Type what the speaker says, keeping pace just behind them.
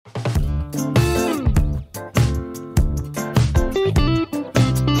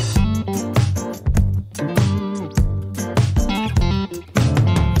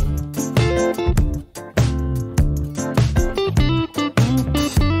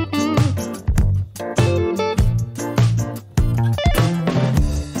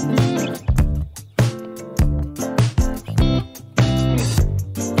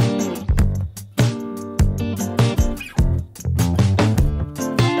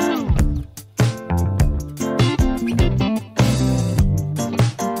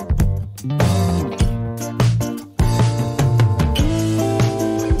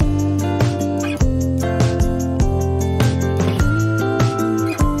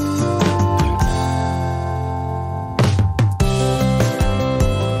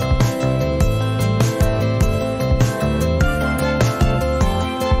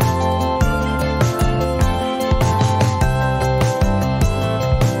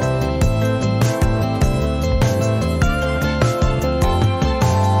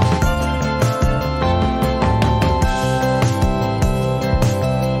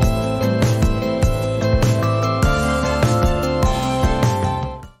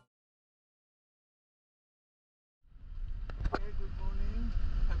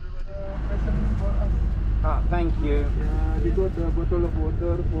the bottle of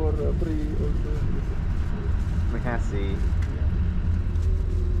water for free also. Makasih.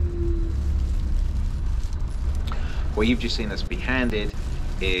 What you've just seen us be handed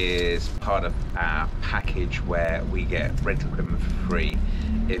is part of our package where we get rental equipment for free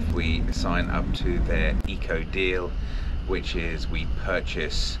if we sign up to their eco deal, which is we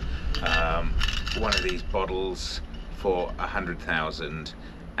purchase one of these bottles for 100,000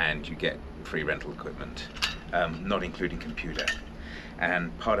 and you get free rental equipment, not including computer.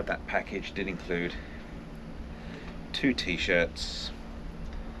 And part of that package did include 2 t-shirts,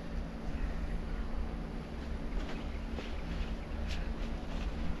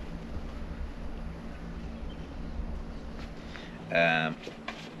 a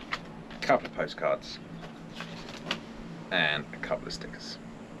couple of postcards and a couple of stickers.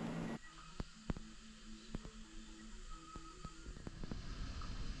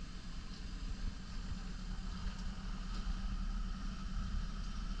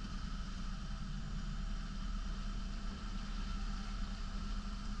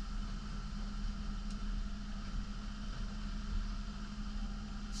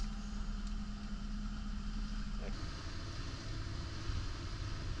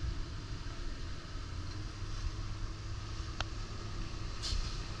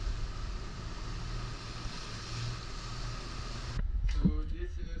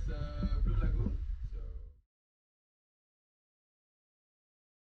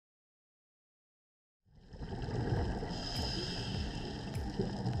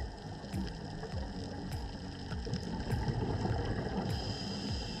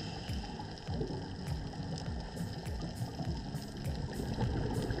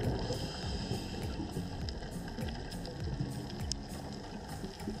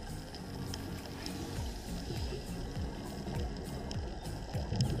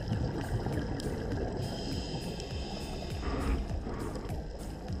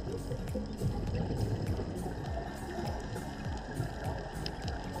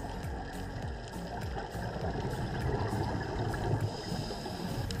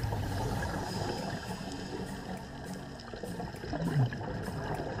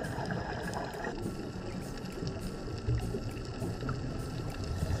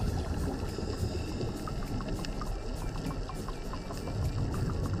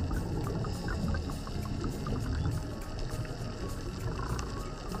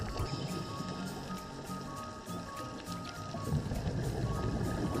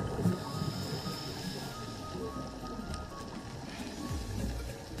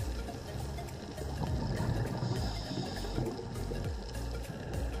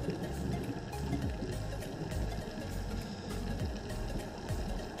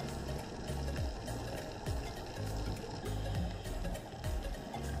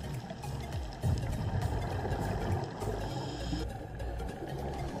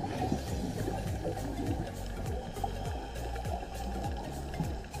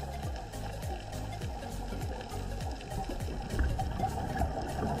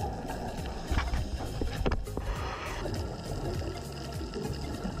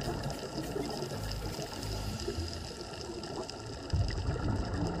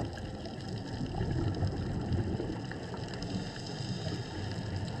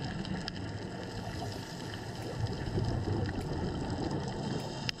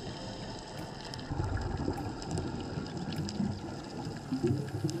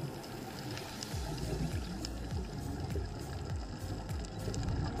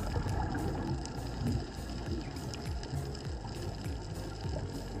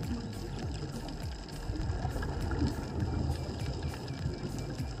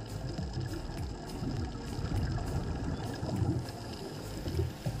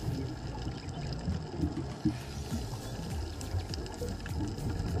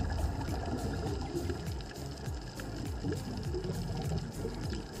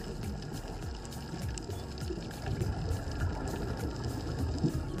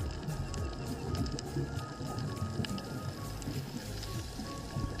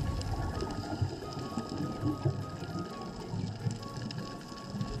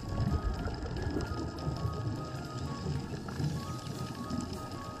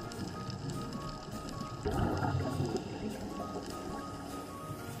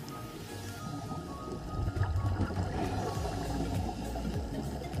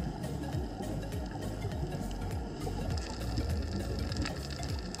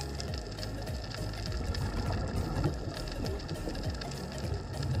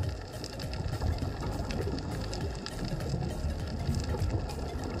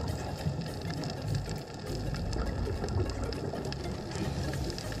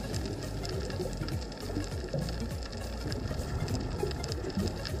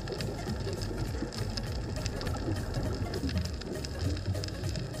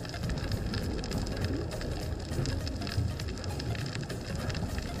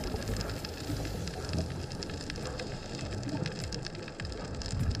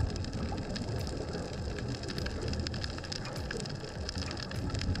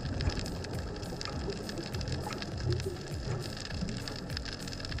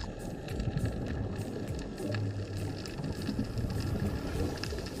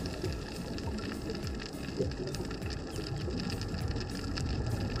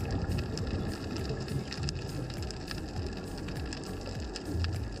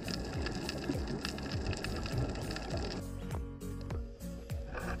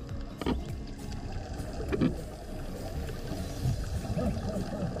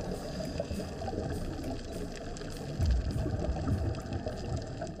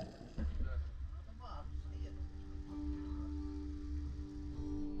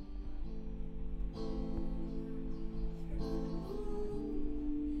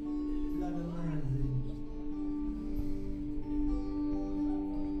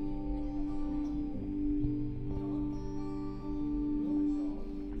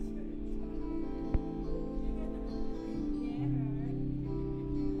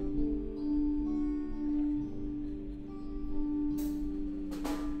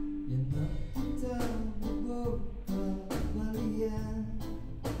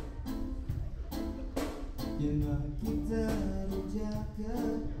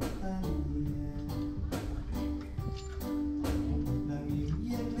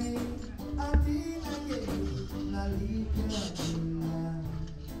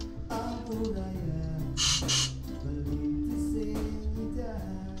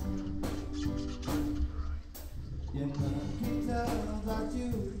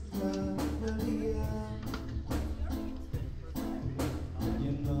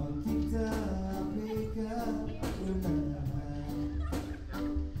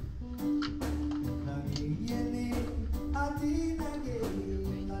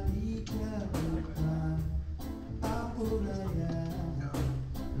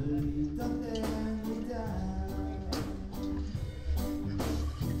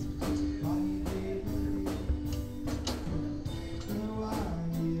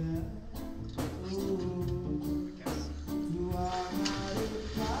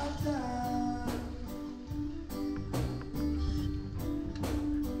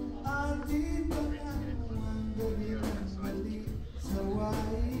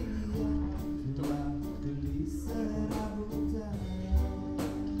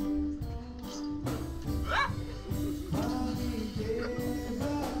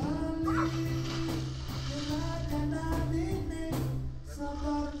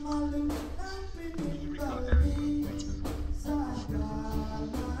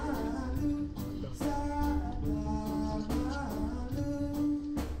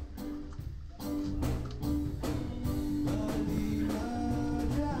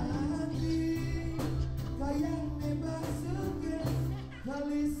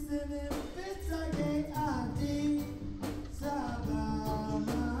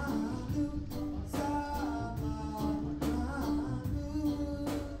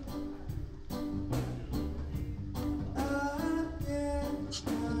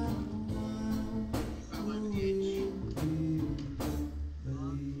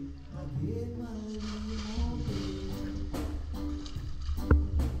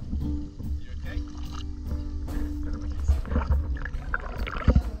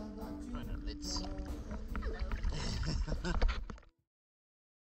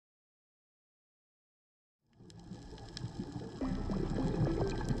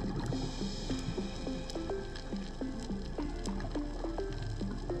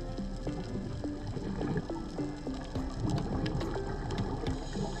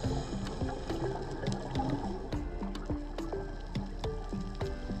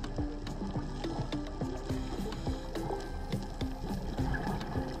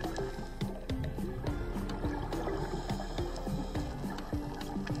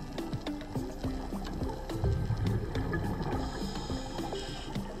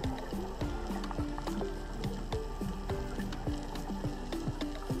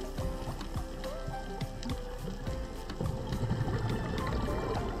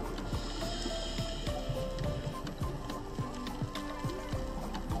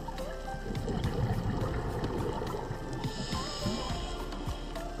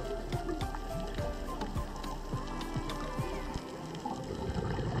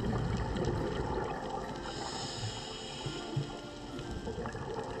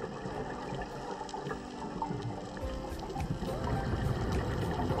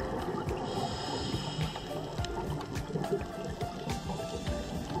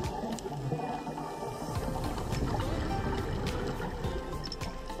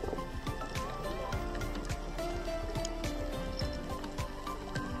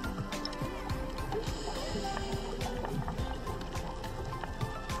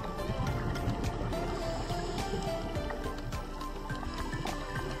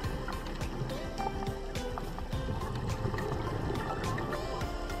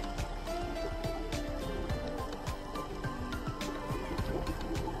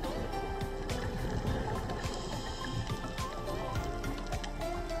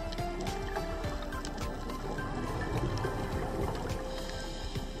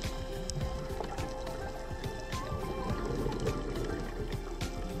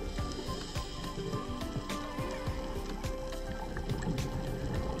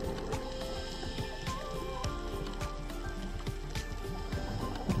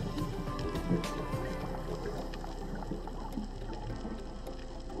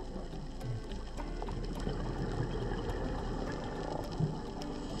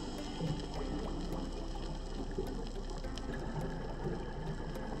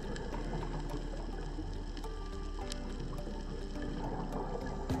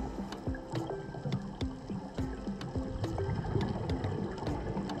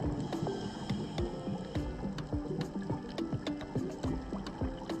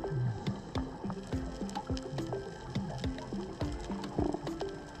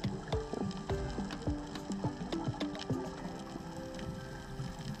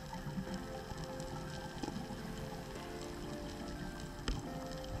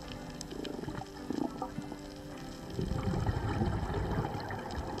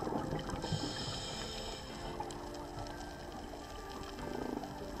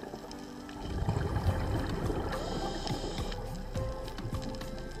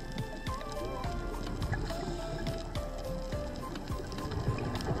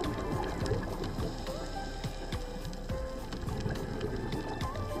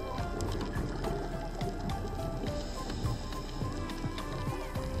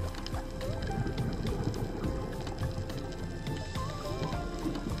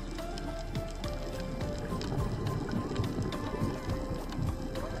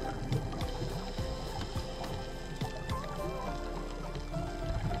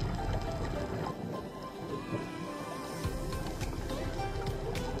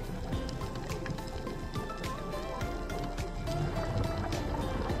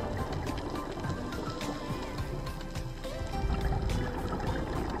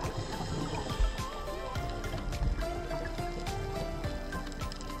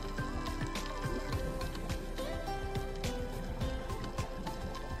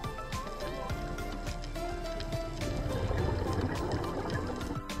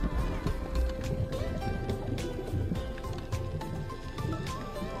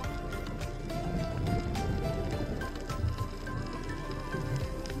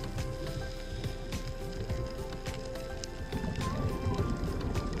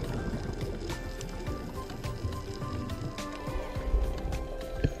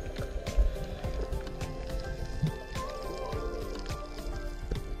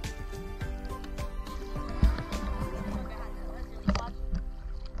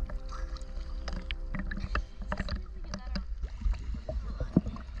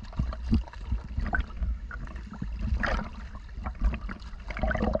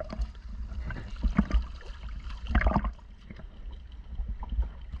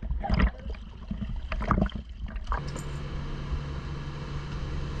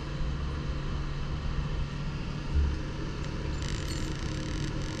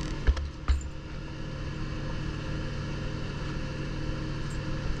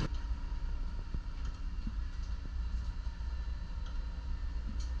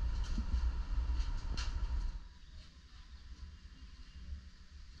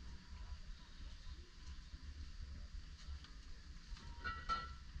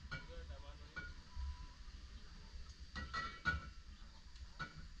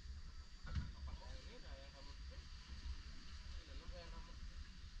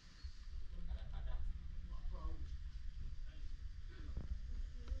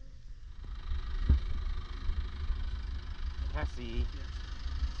 kasih.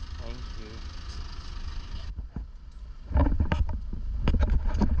 Thank you.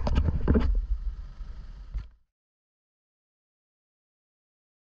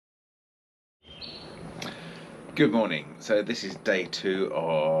 Good morning. So this is day 2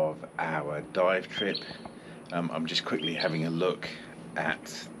 of our dive trip. I'm just quickly having a look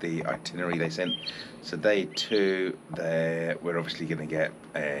at the itinerary they sent. So day 2, we're obviously going to get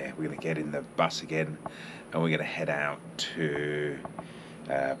in the bus again, and we're going to head out to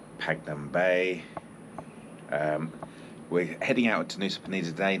Pagnam Bay. We're heading out to Nusa Penida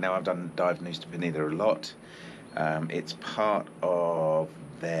today. Now, I've dived Nusa Penida a lot. It's part of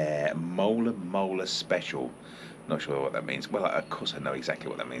their Mola special. Not sure what that means. Well, of course I know exactly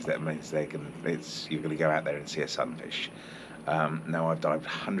what that means. That means you're going to go out there and see a sunfish. Now, I've dived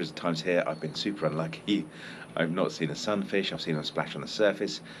hundreds of times here. I've been super unlucky. I've not seen a sunfish. I've seen them splash on the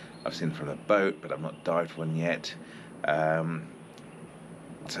surface. I've seen them from a boat, but I've not dived one yet.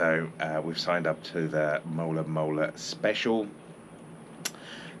 So we've signed up to the Mola special.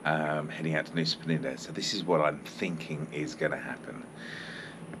 Heading out to Nusa Penida. So this is what I'm thinking is going to happen.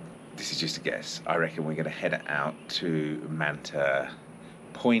 This is just a guess. I reckon we're going to head out to Manta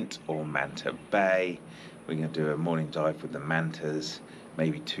Point or Manta Bay. We're going to do a morning dive with the mantas,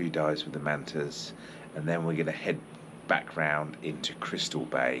 maybe 2 dives with the mantas, and then we're going to head back round into Crystal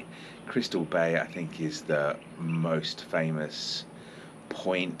Bay. Crystal Bay, I think, is the most famous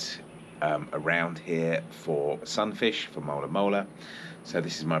point around here for sunfish, for Mola. So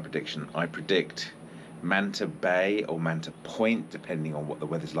this is my prediction. I predict Manta Bay or Manta Point, depending on what the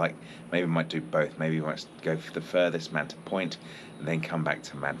weather's like. Maybe we might do both. Maybe we might go for the furthest, Manta Point, and then come back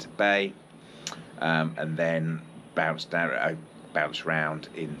to Manta Bay, and then bounce round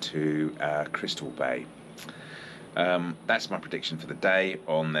into Crystal Bay. That's my prediction for the day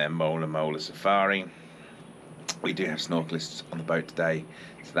on their Mola safari. We do have snorkelists on the boat today,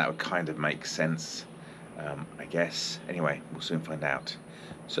 so that would kind of make sense, I guess. Anyway, we'll soon find out.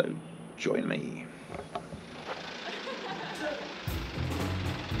 So join me.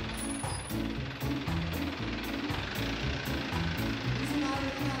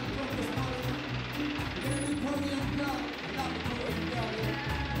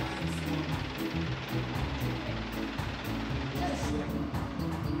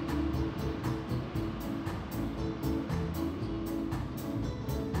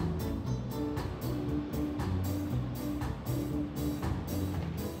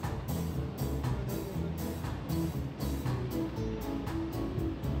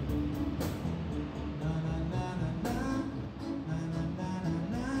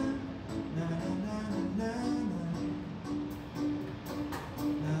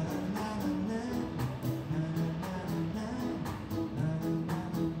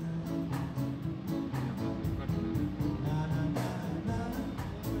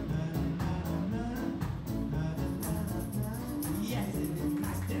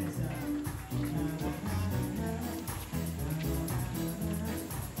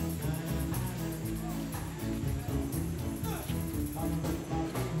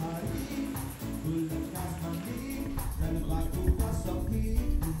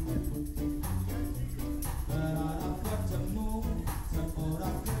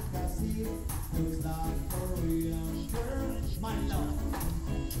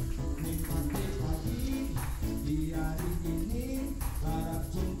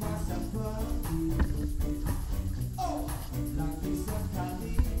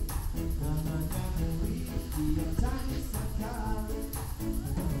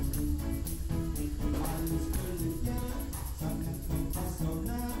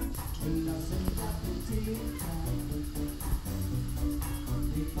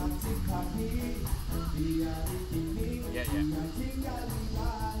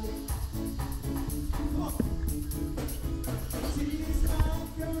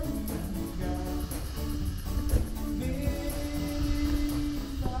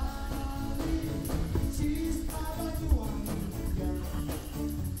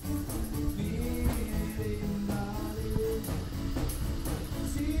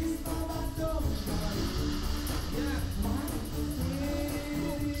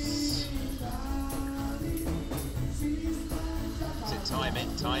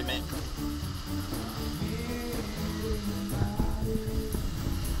 Time it.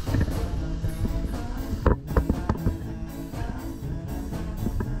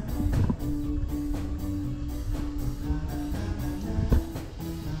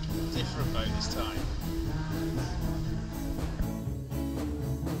 Different boat this time.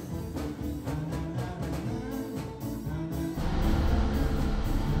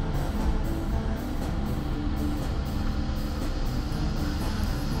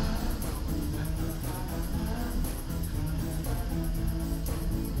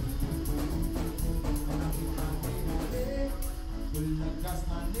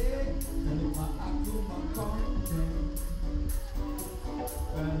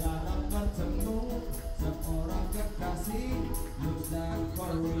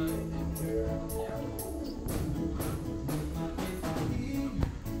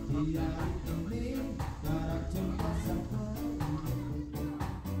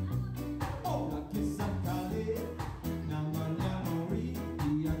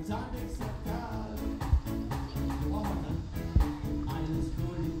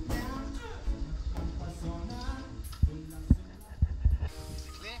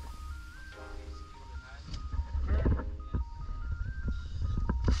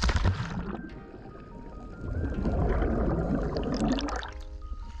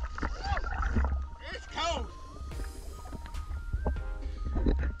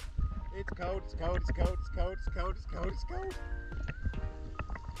 It's cold, it's cold, it's cold, it's cold, it's cold, it's cold, it's cold.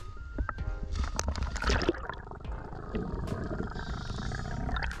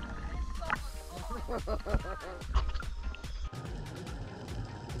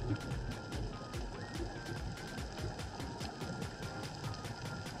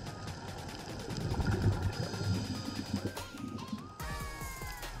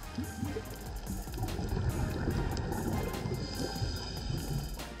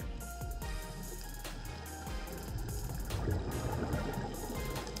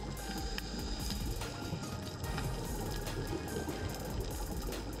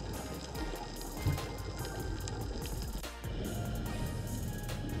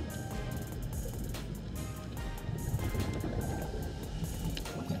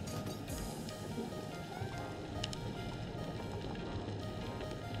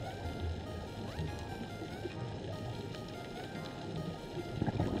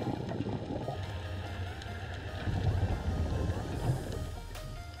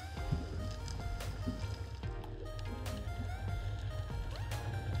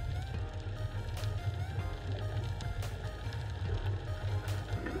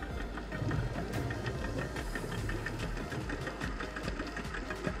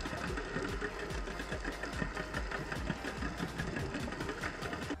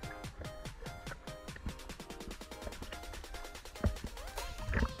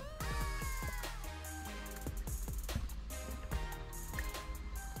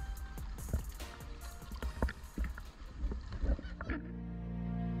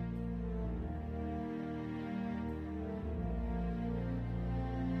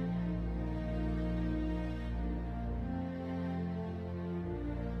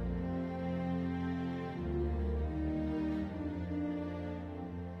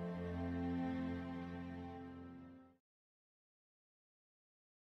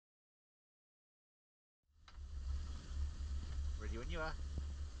 Ready when you are.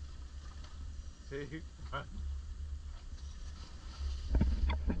 2, 1.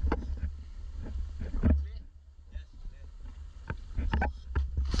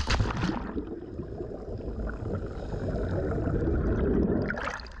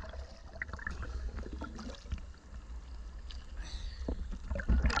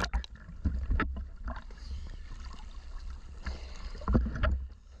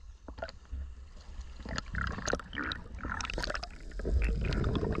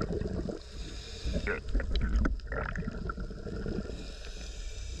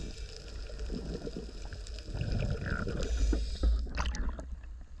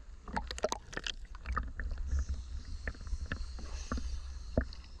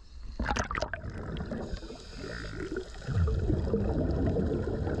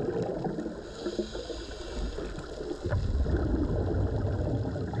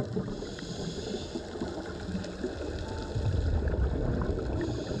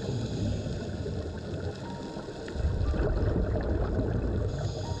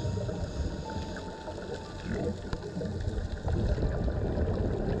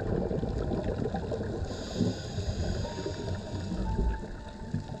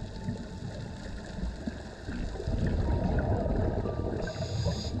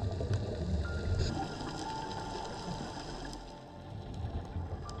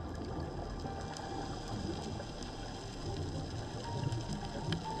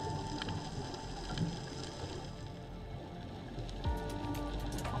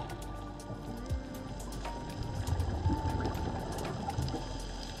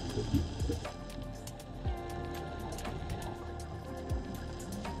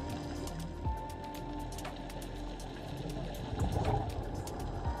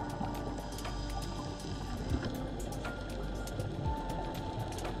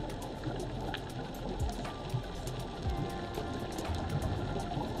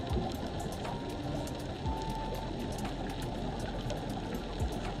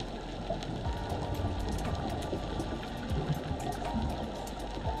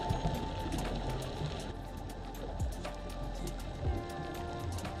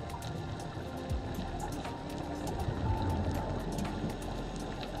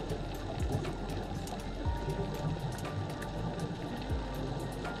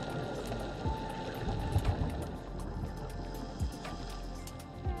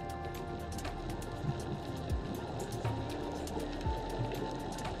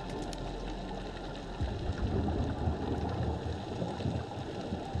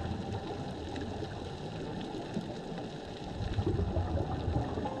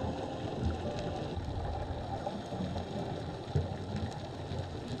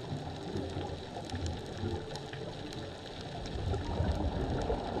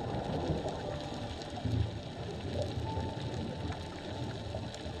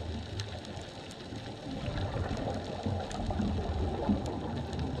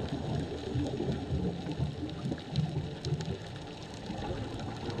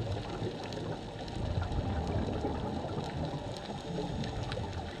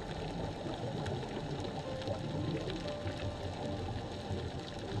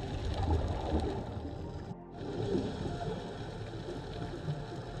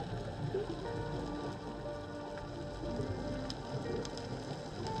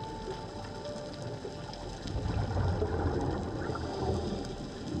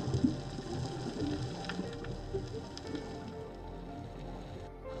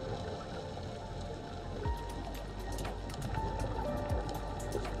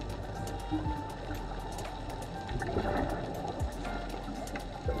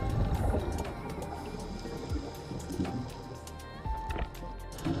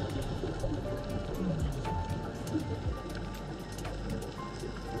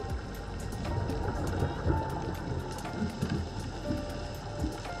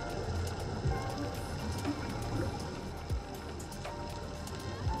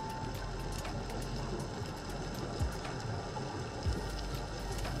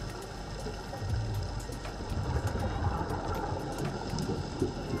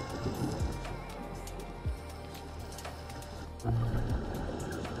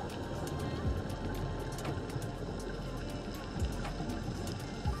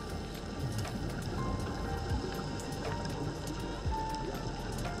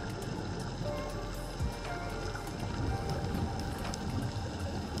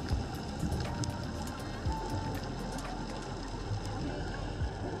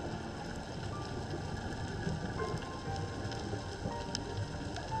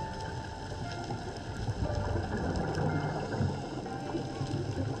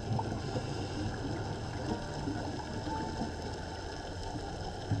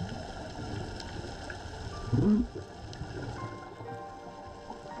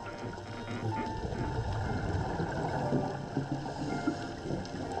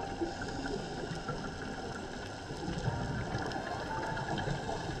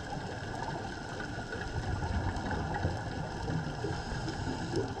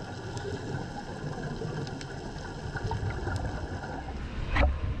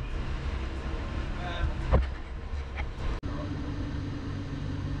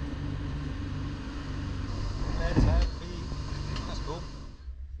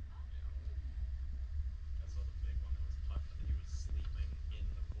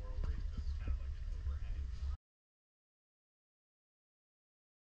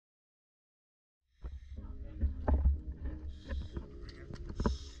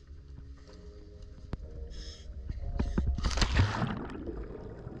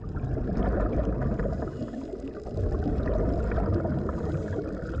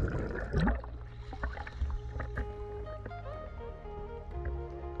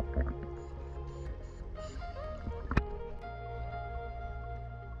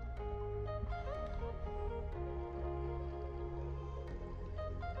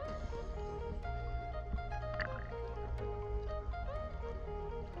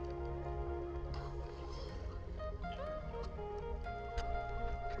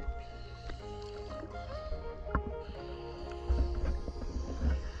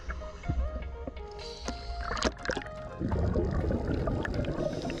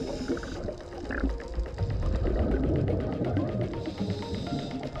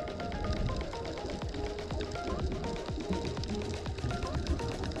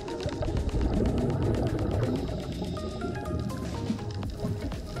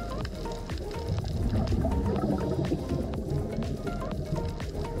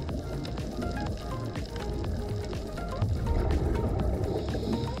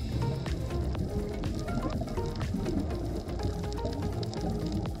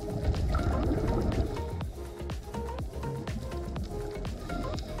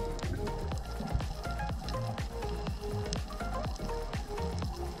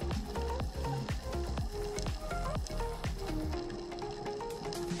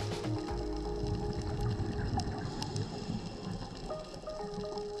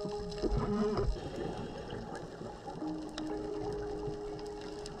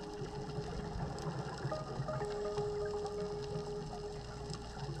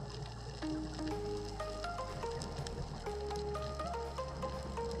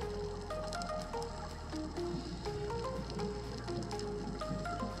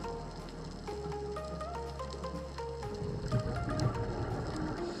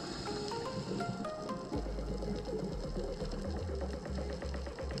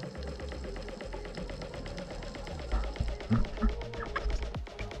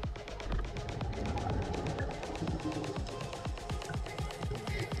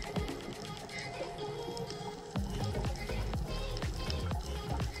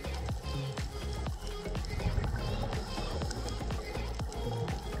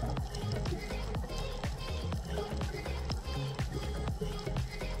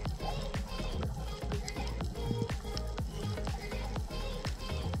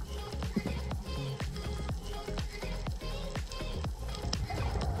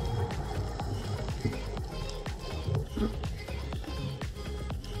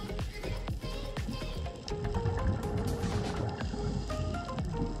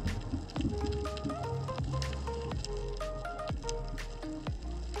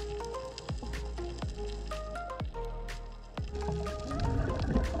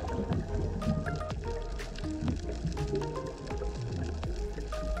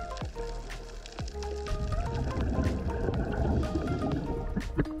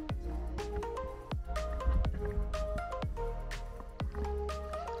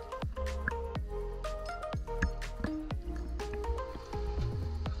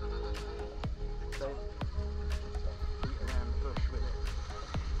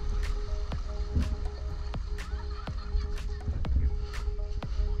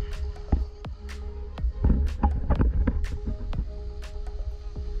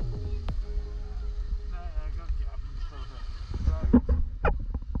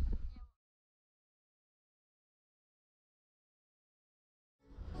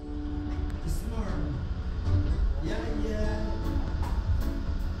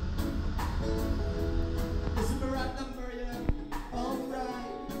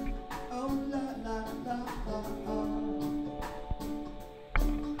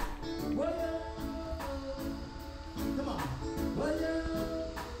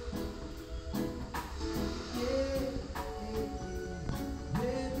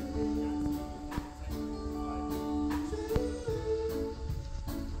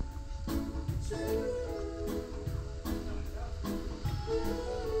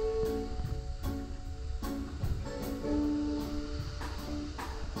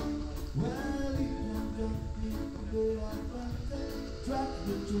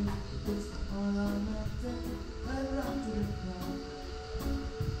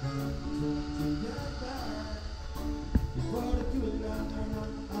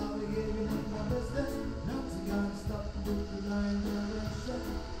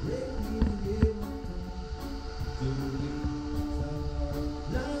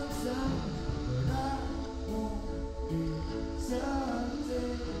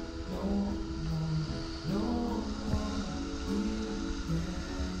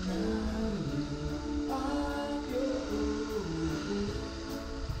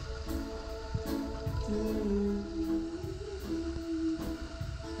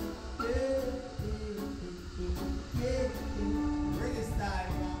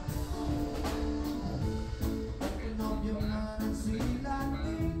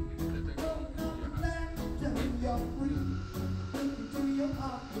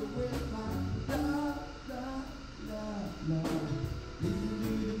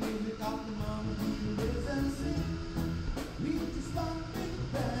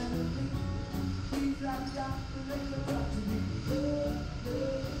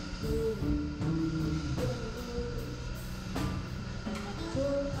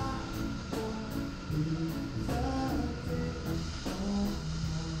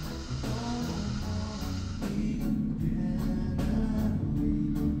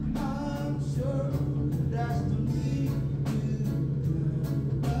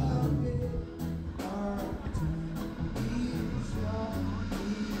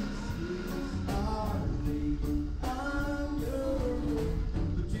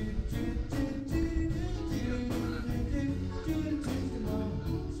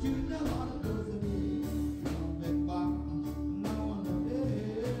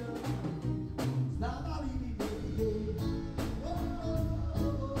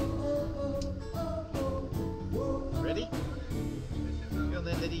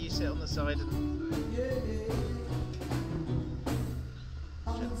 side and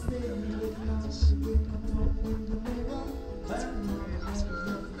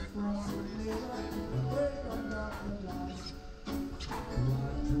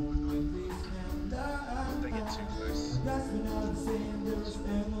Don't get too close.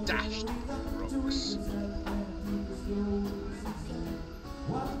 Dashed rocks.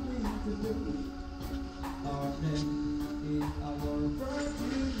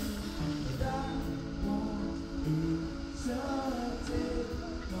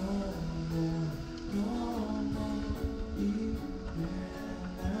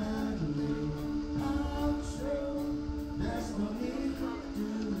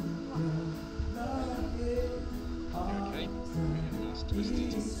 Okay, that's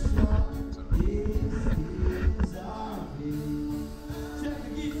twisty.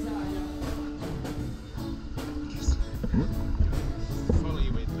 follow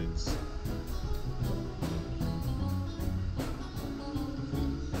your inlets.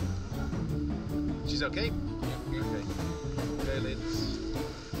 She's okay? Yeah, okay. Tail ends.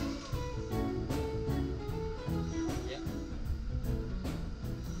 Yeah.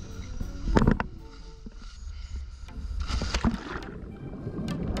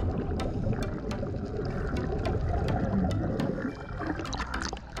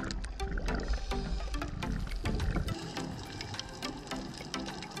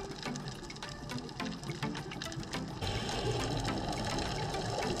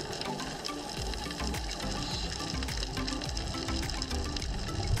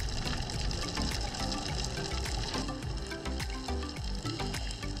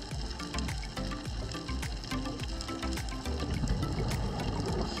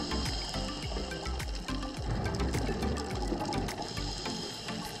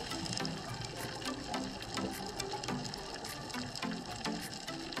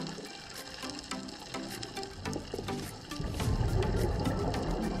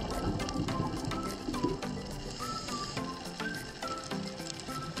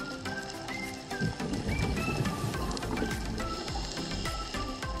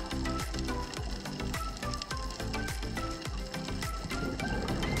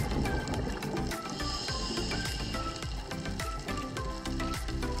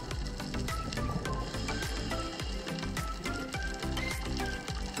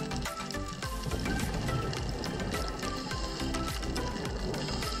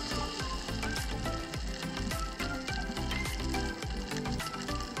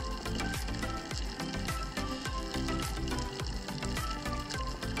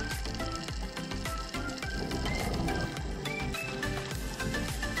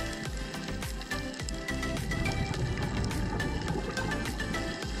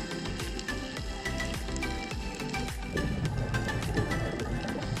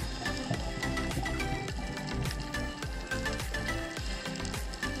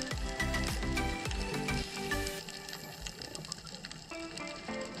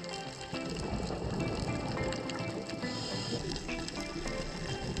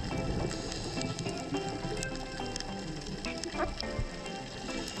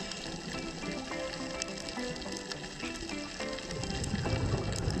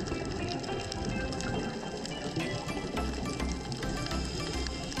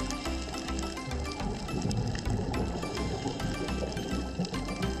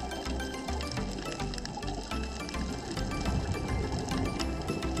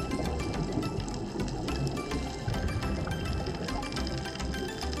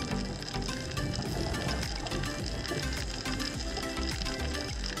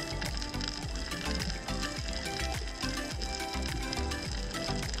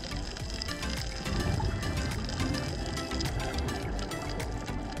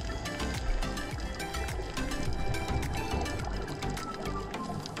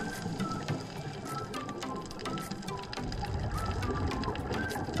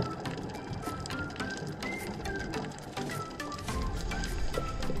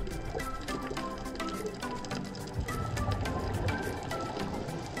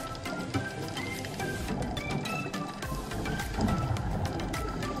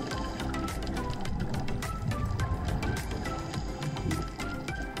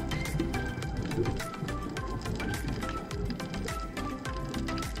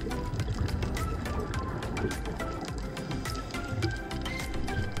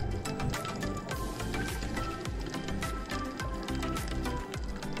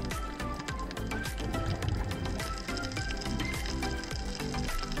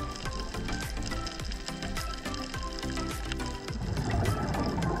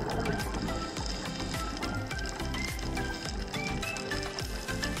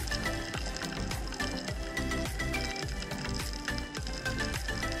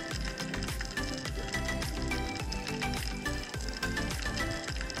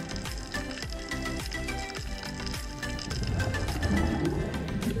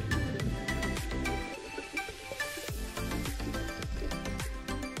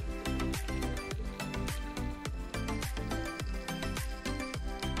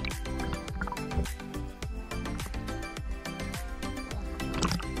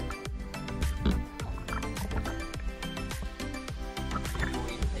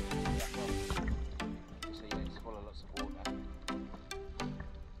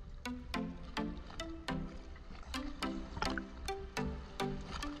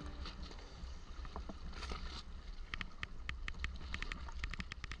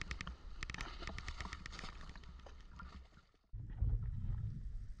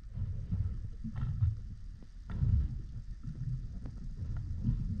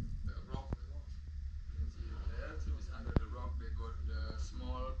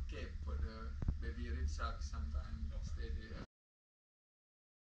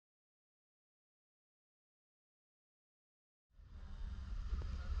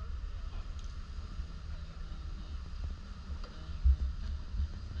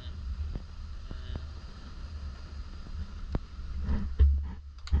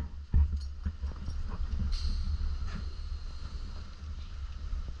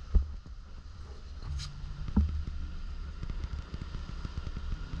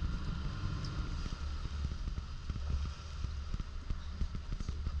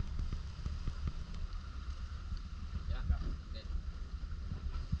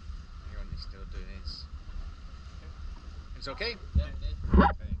 doing this. It's okay? Yeah. Okay.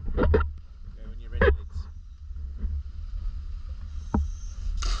 Okay, when you're ready, Lids.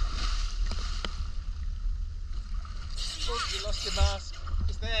 Oh, you lost your mask.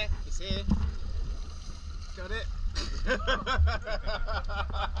 It's there. It's here. Got it.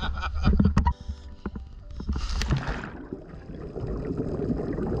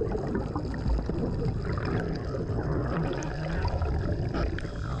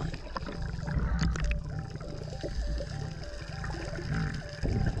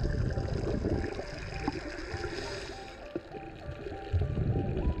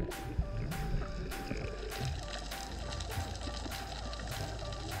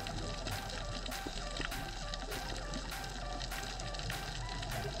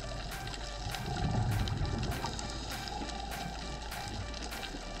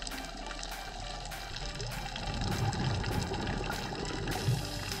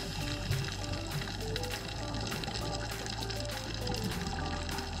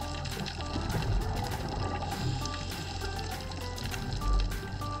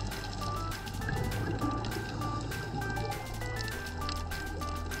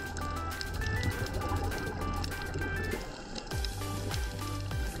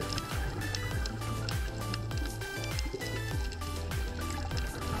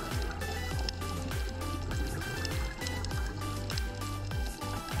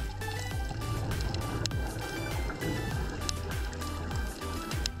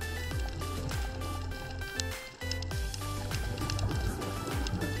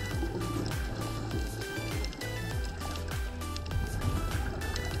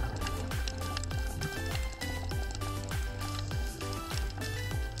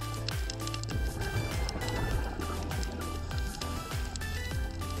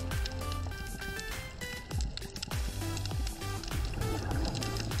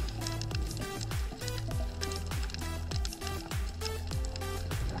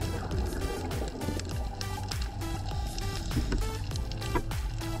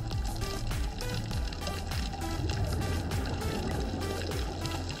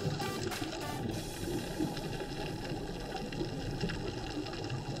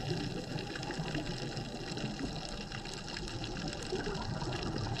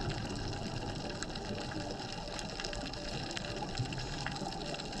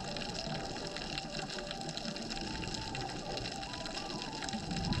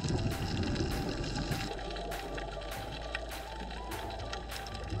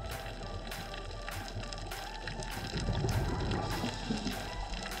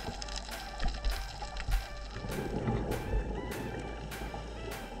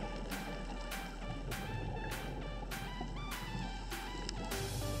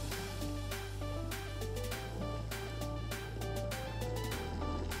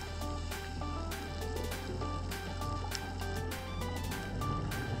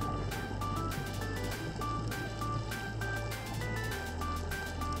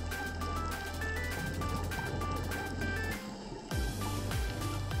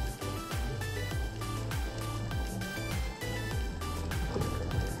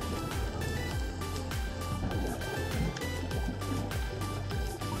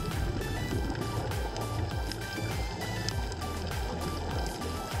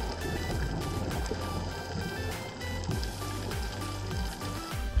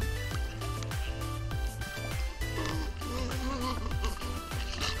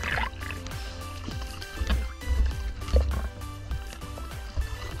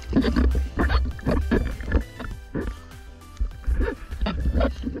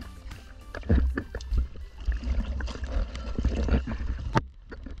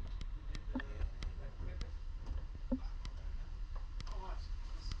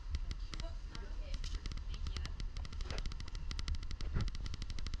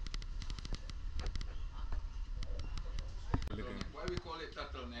 Why we call it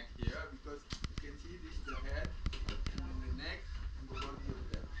turtleneck here? Because you can see this is the head, and then the neck, and the body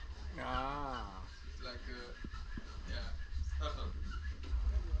of that. Ah. It's like a, yeah, turtle.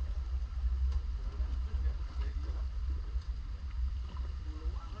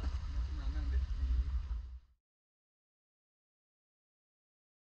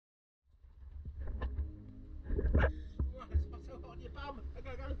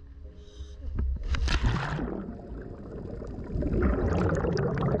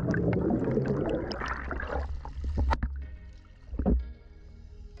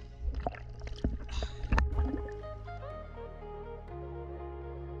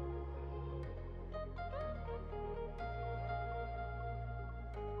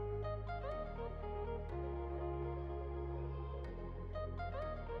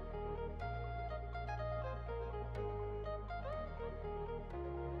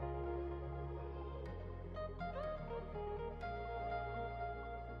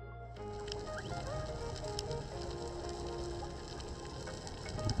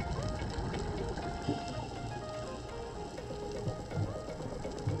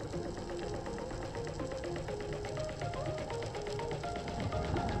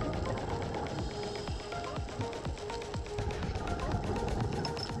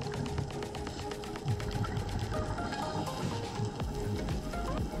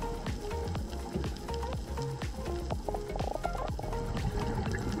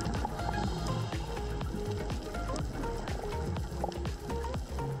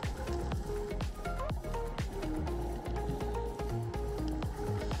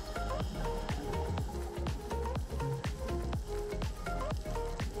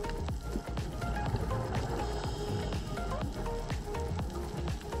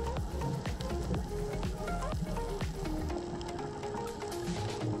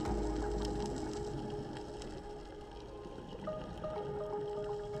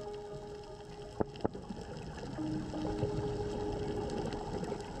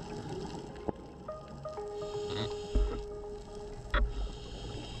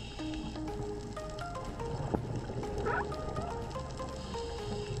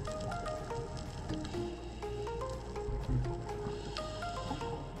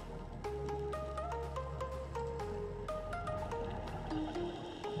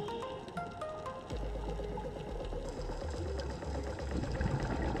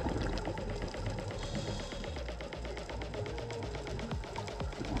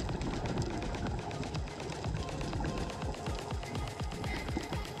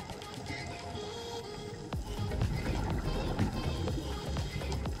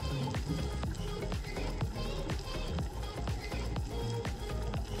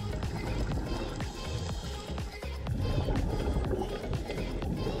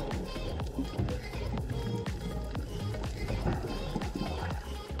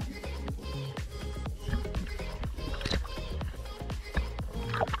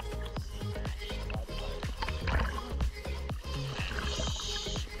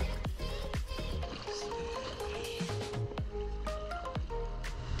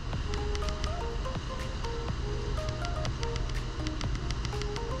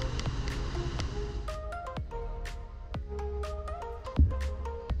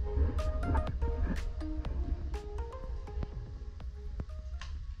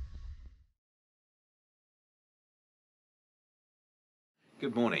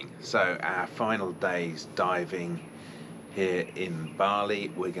 Good morning. So our final day's diving here in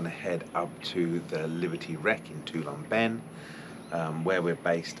Bali. We're going to head up to the Liberty Wreck in Tulan Ben, where we're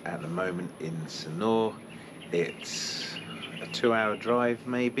based at the moment in Sanur. It's a 2-hour drive,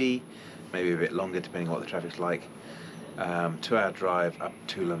 maybe a bit longer depending on what the traffic's like. 2-hour drive up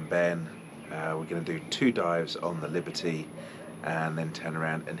Tulan Ben. We're going to do 2 dives on the Liberty and then turn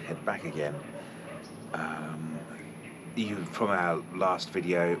around and head back again. From our last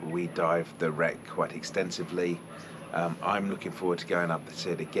video, we dived the wreck quite extensively. I'm looking forward to going up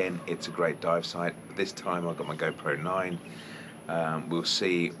it again. It's a great dive site. This time I've got my GoPro 9. We'll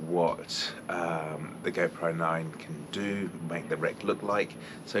see what the GoPro 9 can do, make the wreck look like.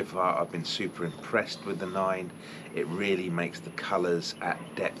 So far I've been super impressed with the 9. It really makes the colours at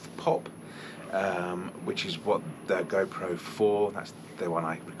depth pop, which is what the GoPro 4, that's the one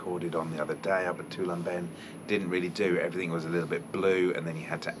I recorded on the other day up at Tulan Ben, didn't really do. Everything was a little bit blue, and then you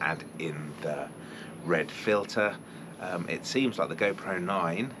had to add in the red filter. It seems like the GoPro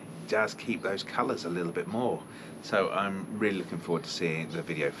 9 does keep those colours a little bit more. So I'm really looking forward to seeing the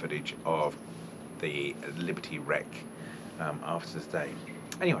video footage of the Liberty Wreck after today.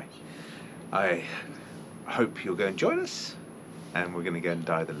 Anyway, I hope you'll go and join us, and we're going to go and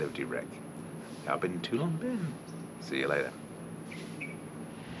dive the Liberty Wreck up in Tulan Ben. See you later.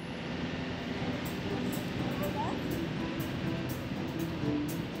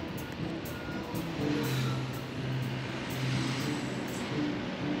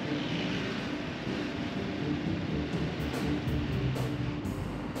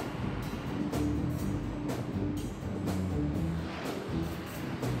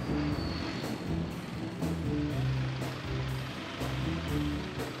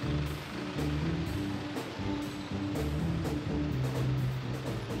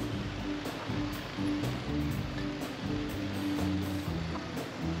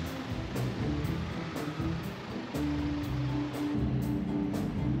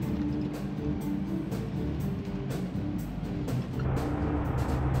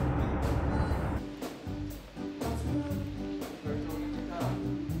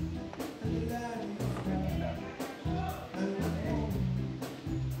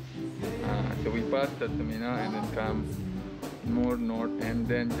 So we pass the terminal and then come more north, and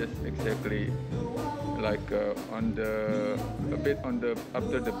then just exactly like on the a bit on the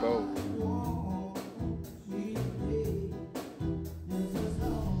after the boat.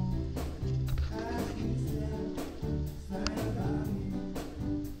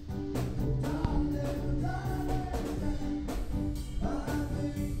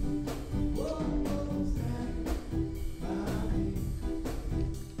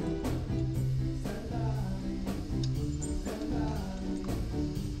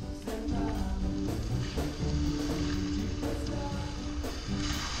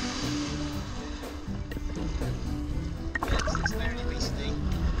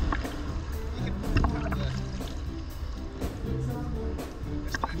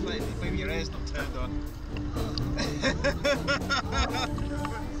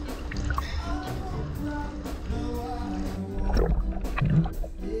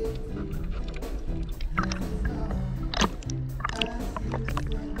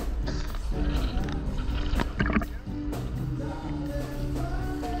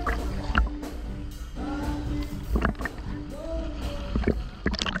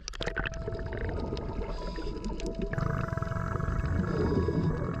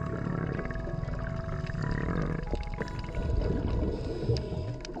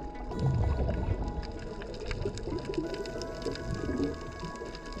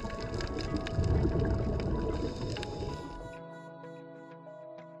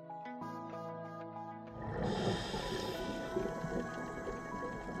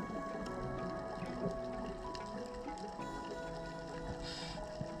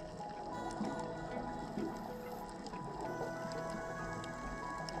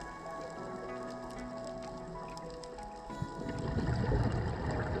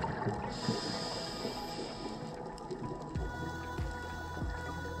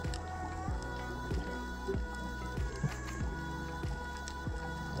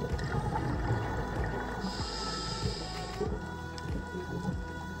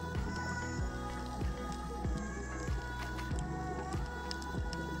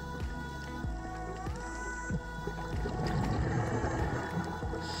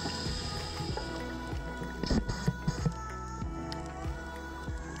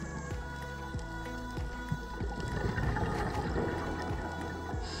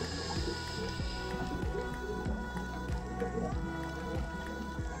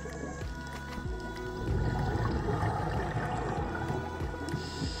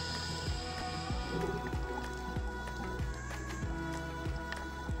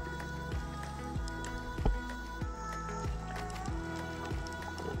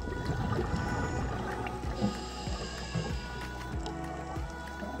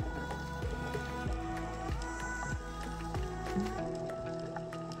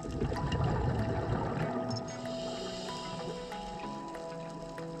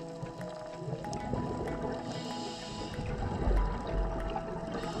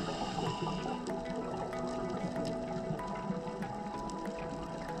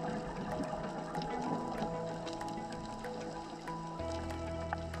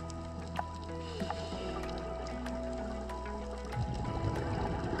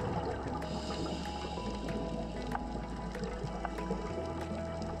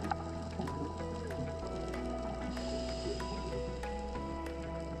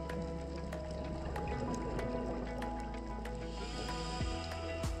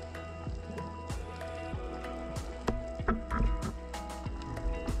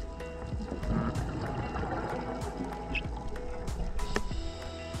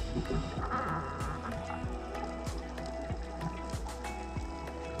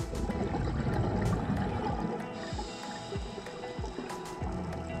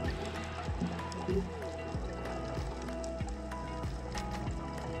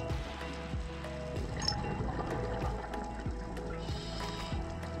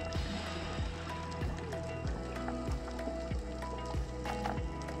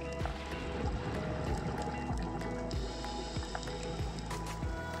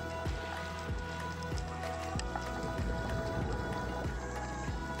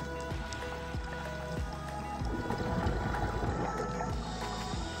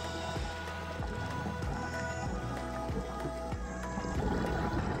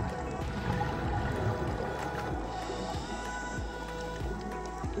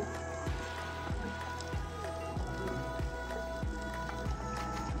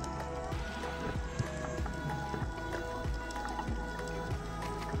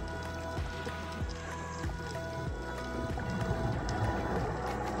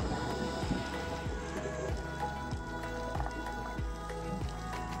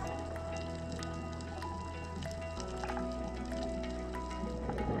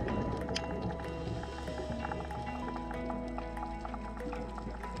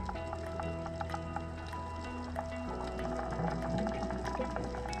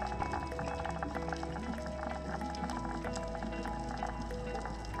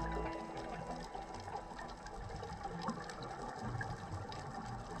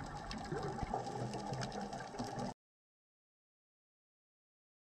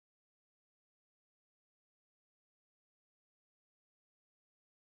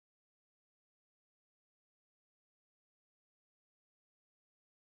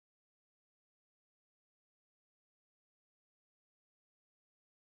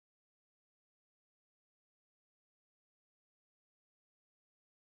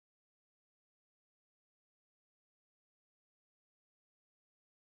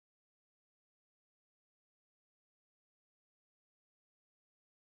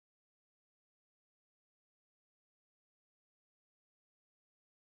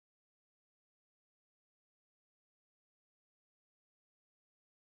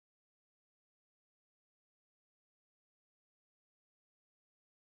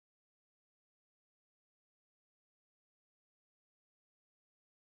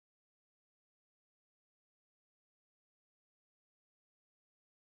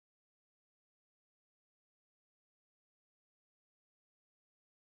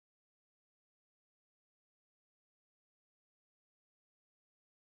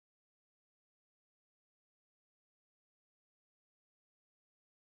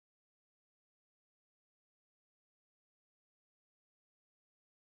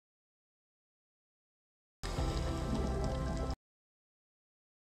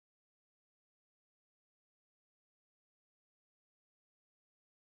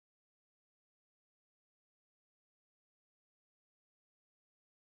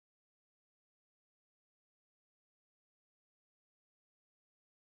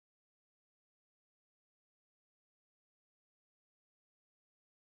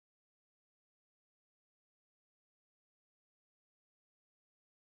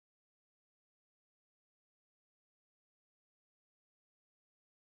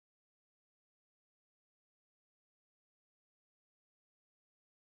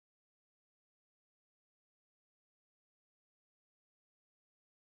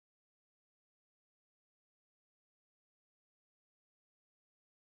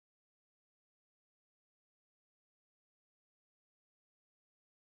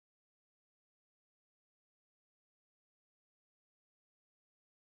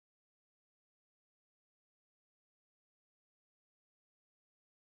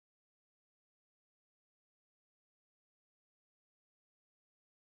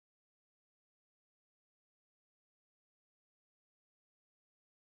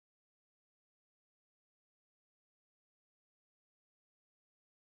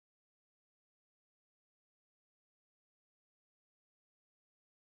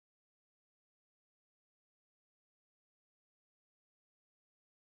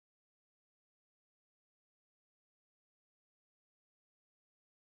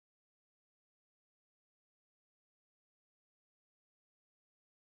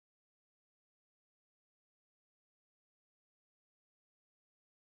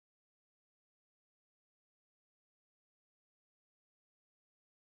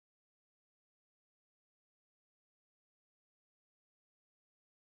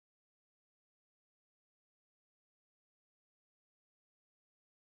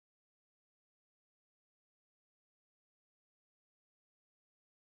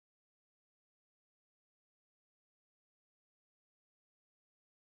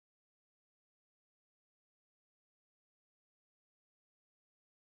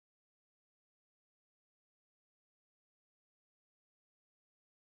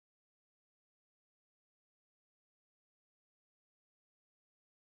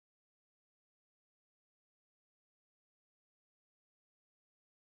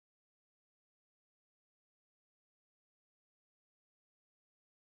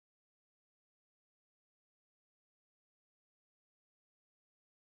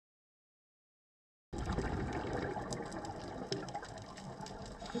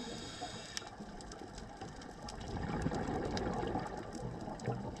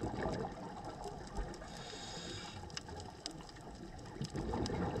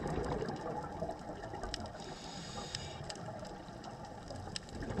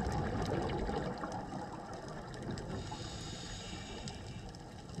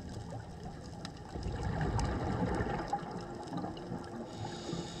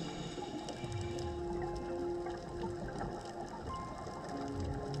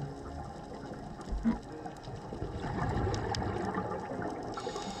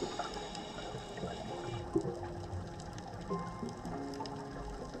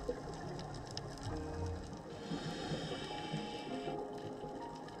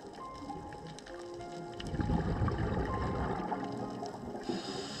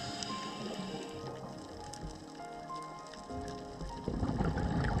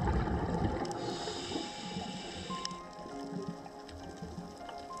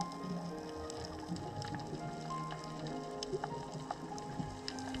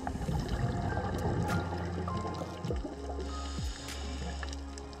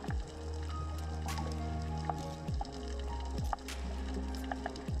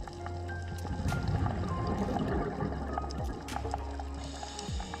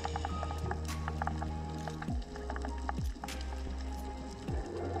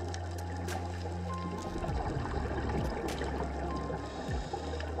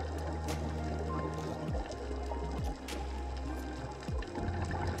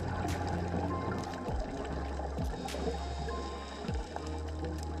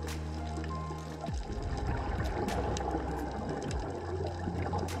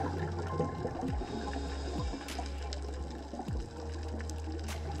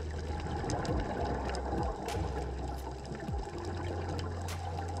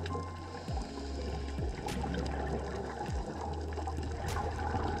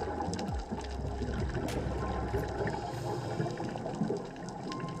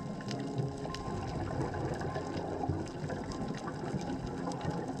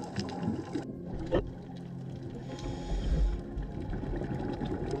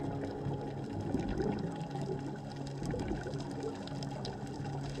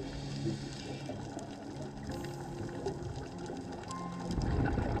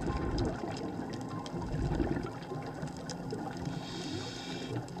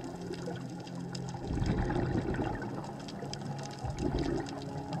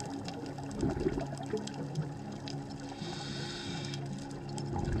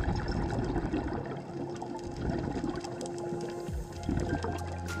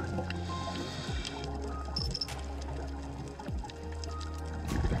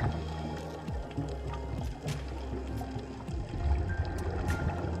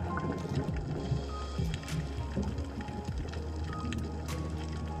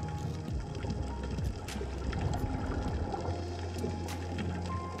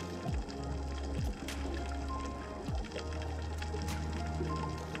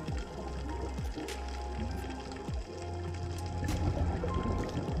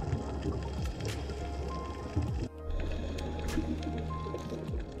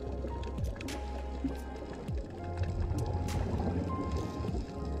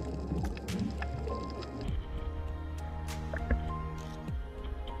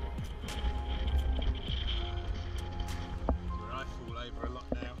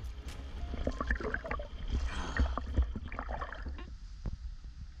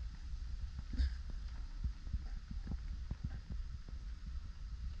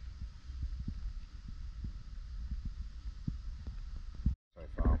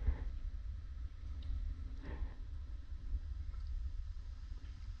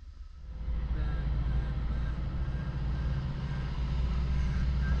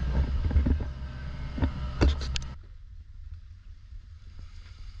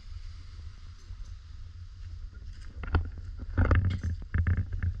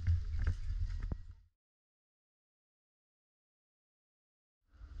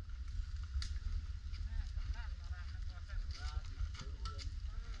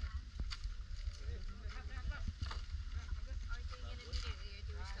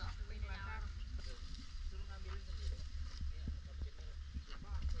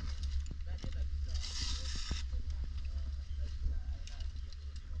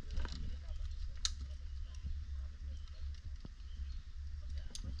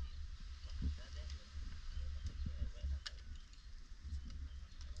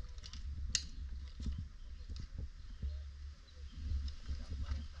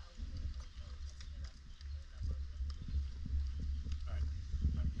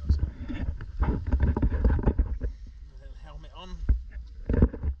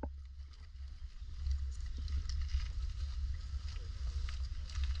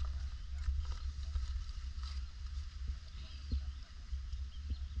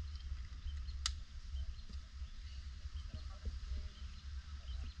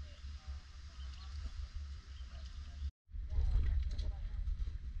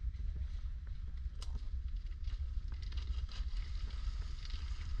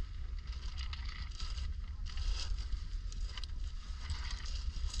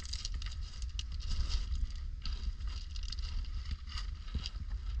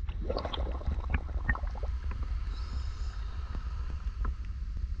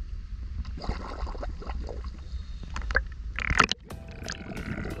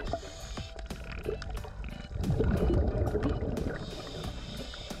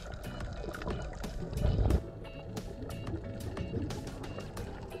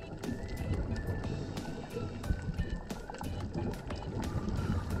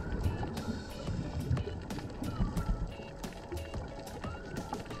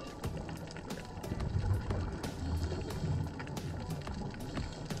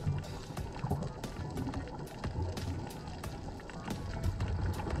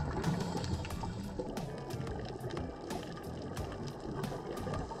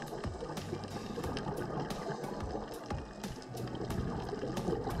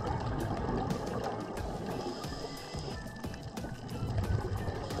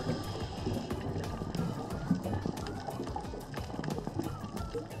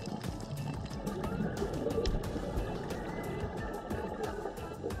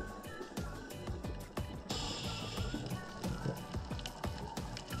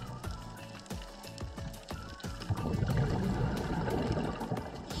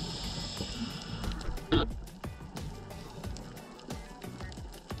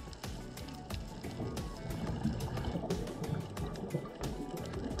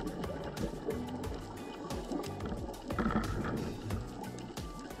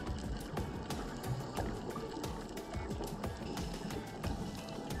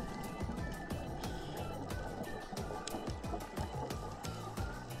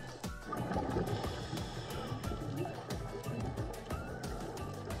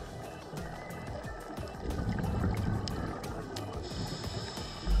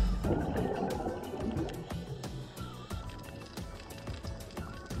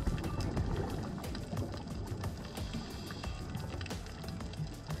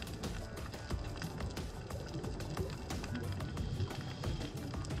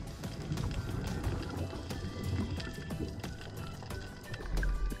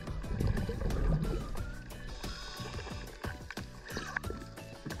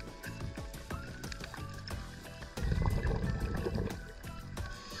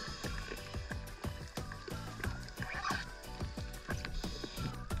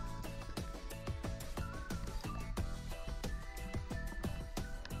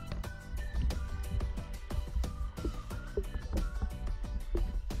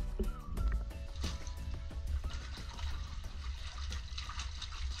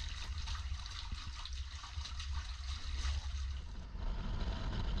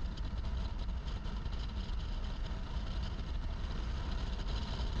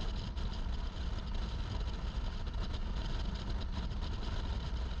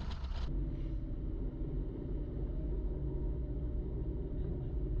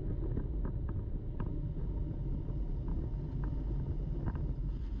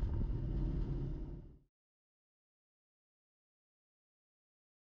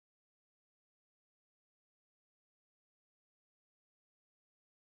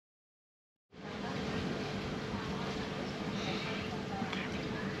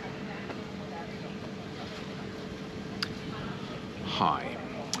 Hi.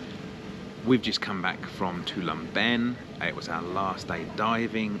 We've just come back from Tulamben. It was our last day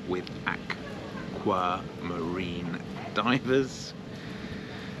diving with aquamarine divers.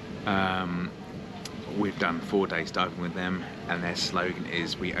 We've done 4 days diving with them, and their slogan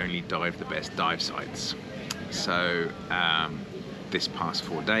is "We only dive the best dive sites." So this past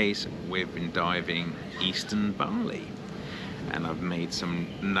 4 days we've been diving Eastern Bali, and I've made some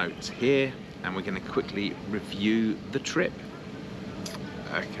notes here, and we're going to quickly review the trip.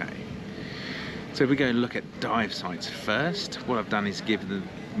 Okay, so if we go and look at dive sites first, what I've done is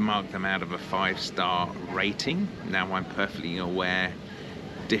mark them out of a 5-star rating. Now, I'm perfectly aware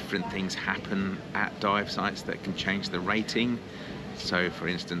different things happen at dive sites that can change the rating. So for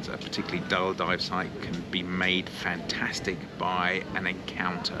instance, a particularly dull dive site can be made fantastic by an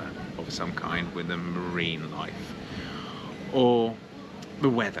encounter of some kind with a marine life, or the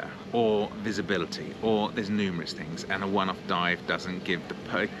weather, or visibility, or there's numerous things, and a one-off dive doesn't give the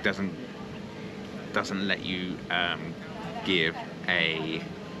doesn't let you give a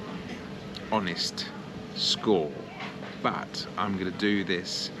honest score. But I'm going to do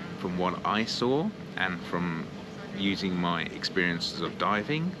this from what I saw and from using my experiences of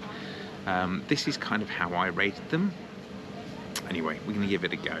diving. This is kind of how I rated them. Anyway, we're going to give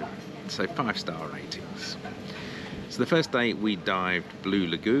it a go. So 5-star ratings. So the first day we dived Blue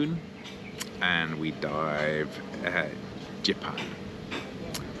Lagoon, and we dived Japan.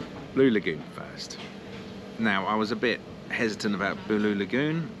 Blue Lagoon first. Now, I was a bit hesitant about Blue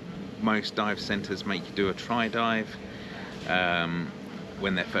Lagoon. Most dive centres make you do a try dive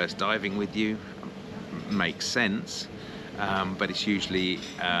when they're first diving with you. Makes sense, but it's usually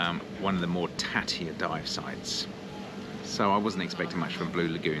one of the more tattier dive sites. So I wasn't expecting much from Blue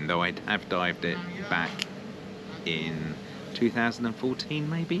Lagoon, though I have dived it back in 2014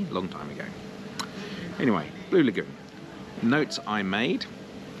 maybe, a long time ago. Anyway, Blue Lagoon. Notes I made: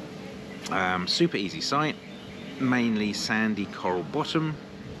 super easy site, mainly sandy coral bottom,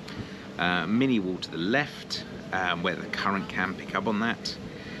 mini wall to the left, where the current can pick up on that.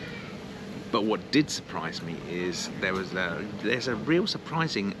 But what did surprise me is there's a real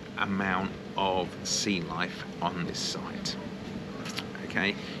surprising amount of sea life on this site.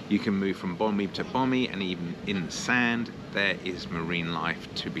 Okay, you can move from bommy to bommy, and even in the sand there is marine life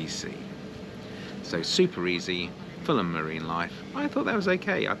to be seen. So super easy, full of marine life. I thought that was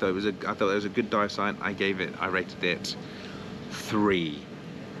okay. I thought it was a good dive site. I rated it 3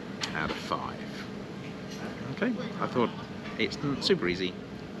 out of 5. Okay, I thought it's super easy,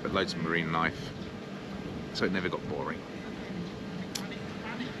 but loads of marine life, so it never got boring.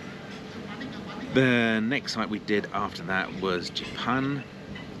 The next site we did after that was Japan.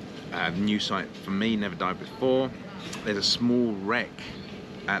 New site for me, never dived before. There's a small wreck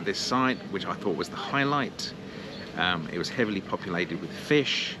at this site, which I thought was the highlight. It was heavily populated with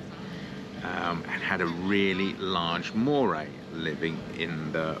fish, and had a really large moray living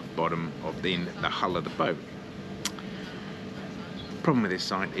in the bottom of the hull of the boat. Problem with this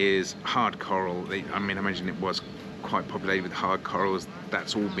site is hard coral. I imagine it was quite populated with hard corals.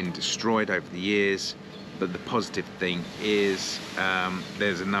 That's all been destroyed over the years. But the positive thing is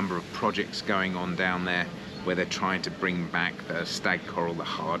there's a number of projects going on down there where they're trying to bring back the stag coral, the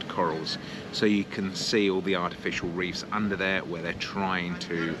hard corals. So you can see all the artificial reefs under there where they're trying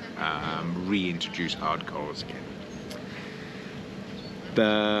to reintroduce hard corals again.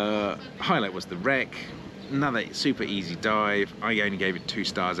 The highlight was the wreck. Another super easy dive. I only gave it 2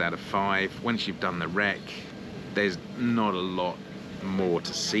 stars out of 5. Once you've done the wreck, there's not a lot more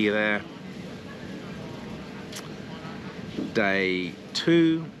to see there. Day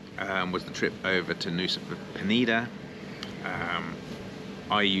 2 was the trip over to Nusa Penida.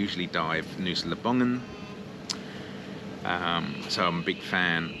 I usually dive Nusa Lebangan, so I'm a big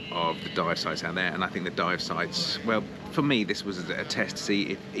fan of the dive sites out there, and I think the dive sites, well, for me this was a test to see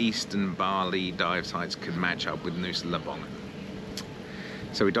if Eastern Bali dive sites could match up with Nusa Lebangan.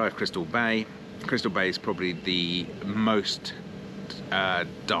 So we dived Crystal Bay. Crystal Bay is probably the most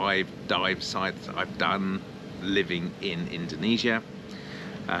dive sites I've done living in Indonesia.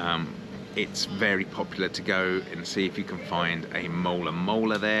 It's very popular to go and see if you can find a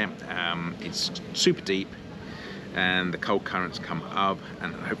mola there. It's super deep, and the cold currents come up,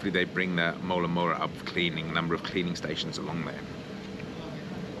 and hopefully they bring the mola up for cleaning. A number of cleaning stations along there.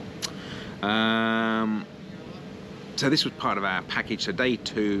 So this was part of our package. So day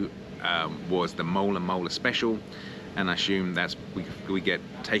 2 was the mola special, and I assume that's we get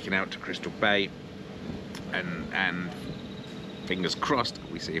taken out to Crystal Bay, and fingers crossed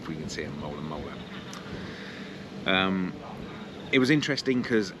we see if we can see a mola. It was interesting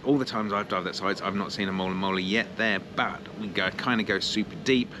because all the times I've dived that site, I've not seen a mola mola yet there, but we kind of go super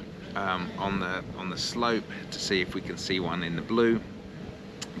deep on the slope to see if we can see one in the blue.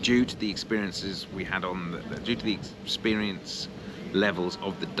 Due to the experiences we had due to the experience levels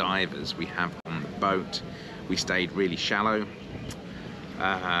of the divers we have on the boat, we stayed really shallow,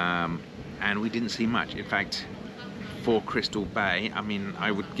 and we didn't see much. In fact, for Crystal Bay, I mean, I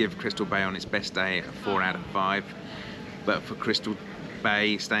would give Crystal Bay on its best day a 4 out of 5. But for Crystal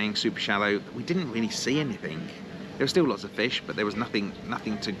Bay, staying super shallow, we didn't really see anything. There were still lots of fish, but there was nothing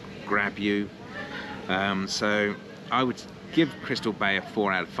to grab you. So I would give Crystal Bay a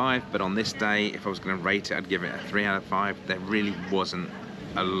 4 out of 5, but on this day, if I was going to rate it, I'd give it a 3 out of 5. There really wasn't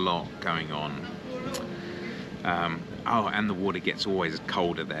a lot going on. Oh, and the water gets always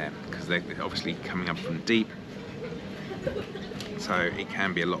colder there, because they're obviously coming up from deep. So it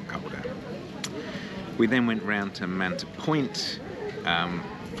can be a lot colder. We then went round to Manta Point.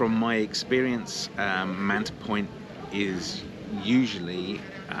 From my experience, Manta Point is usually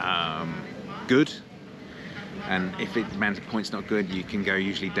good, and if Manta Point's not good, you can go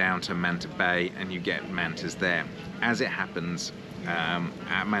usually down to Manta Bay and you get mantas there. As it happens,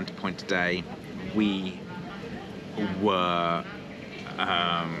 at Manta Point today, we were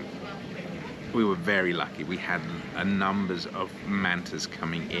very lucky. We had numbers of mantas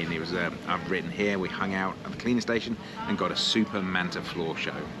coming in. It was I've written here, we hung out at the cleaning station and got a super manta floor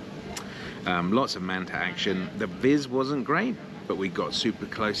show. Lots of manta action. The viz wasn't great, but we got super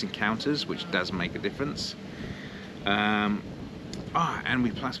close encounters, which does make a difference. And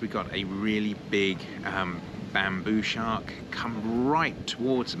plus we got a really big bamboo shark come right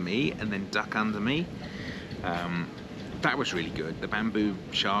towards me and then duck under me. That was really good. The bamboo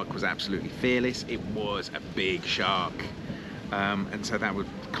shark was absolutely fearless. It was a big shark, and so that was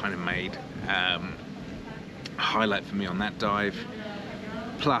kind of made a highlight for me on that dive.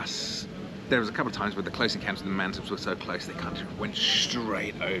 Plus, there was a couple of times where the close encounters of the mantas were so close they kind of went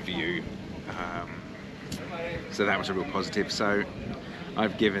straight over you. So that was a real positive. So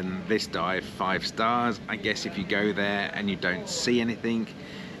I've given this dive 5 stars. I guess if you go there and you don't see anything,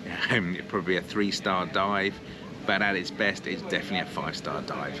 it's probably a 3-star dive. But at its best, it's definitely a 5-star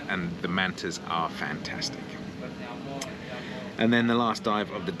dive, and the mantas are fantastic. And then the last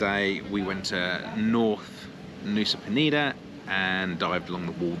dive of the day, we went to North Nusa Penida and dived along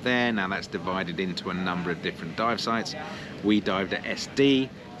the wall there. Now that's divided into a number of different dive sites. We dived at SD,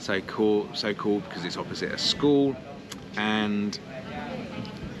 so called because it's opposite a school, and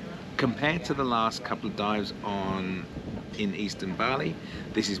compared to the last couple of dives in Eastern Bali,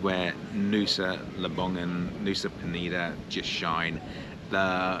 this is where Nusa Lembongan and Nusa Penida just shine.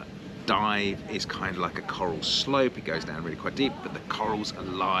 The dive is kind of like a coral slope. It goes down really quite deep, but the coral's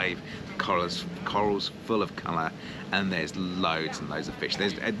alive, the coral's full of colour, and there's loads and loads of fish.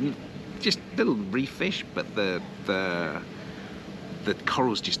 There's just little reef fish, but the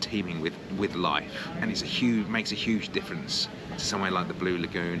coral's just teeming with life, and makes a huge difference to somewhere like the Blue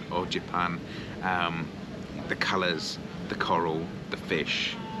Lagoon or Japan. The colours, the coral, the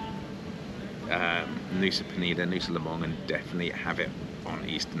fish, Nusa Penida, Nusa Lembongan definitely have it on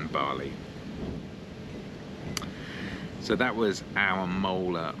Eastern Bali. So that was our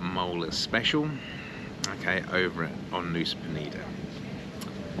molar special, okay, over on Nusa Penida.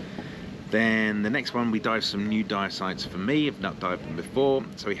 Then the next one, we dived some new dive sites for me. I've not dived them before.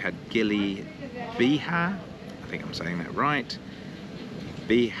 So we had Gili Biha, I think I'm saying that right.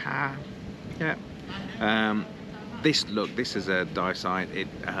 Biha, yeah. This is a dive site.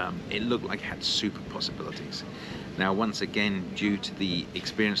 It looked like it had super possibilities. Now, once again, due to the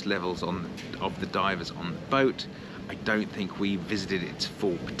experience levels of the divers on the boat, I don't think we visited its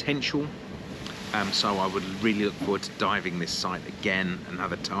full potential. So I would really look forward to diving this site again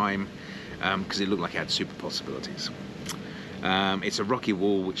another time, because it looked like it had super possibilities. It's a rocky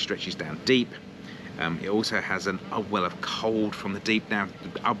wall which stretches down deep. It also has an upwell of cold from the deep. Now,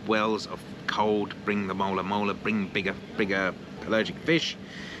 the upwells of cold bring the mola, bring bigger pelagic fish.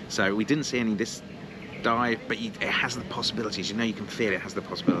 So we didn't see any this dive, but it has the possibilities. You know, you can feel it has the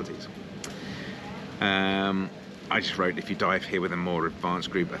possibilities. I just wrote, if you dive here with a more advanced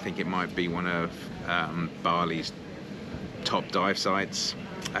group, I think it might be one of Bali's top dive sites.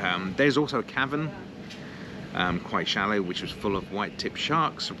 There's also a cavern, quite shallow, which was full of white-tipped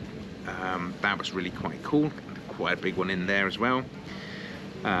sharks. That was really quite cool, quite a big one in there as well.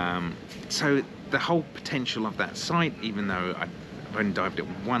 So the whole potential of that site, even though I've only dived it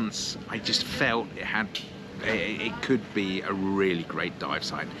once, I just felt it could be a really great dive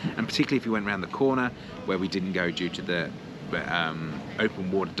site, and particularly if you went around the corner where we didn't go due to the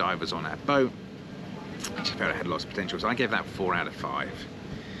open water divers on our boat. I just felt it had lots of potential, so I gave that 4 out of 5.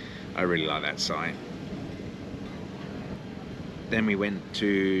 I really like that site. Then we went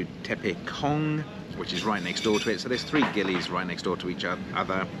to Tepe Kong, which is right next door to it. So there's 3 gillies right next door to each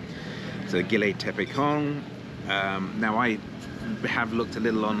other. So Gile Tepe Kong. Now I have looked a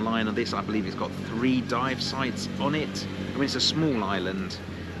little online on this. I believe it's got 3 dive sites on it. I mean, it's a small island,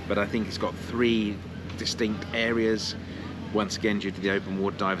 but I think it's got 3 distinct areas. Once again, due to the open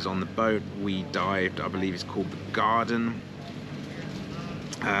water divers on the boat, we dived, I believe it's called the Garden.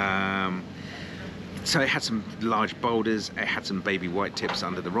 So it had some large boulders, it had some baby white tips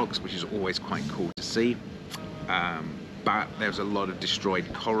under the rocks, which is always quite cool to see. But there's a lot of destroyed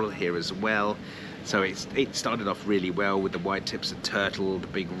coral here as well. So it started off really well with the white tips, the turtle, the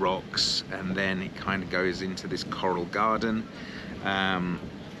big rocks, and then it kind of goes into this coral garden,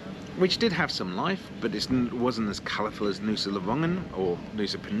 which did have some life, but it wasn't as colourful as Nusa Lembongan or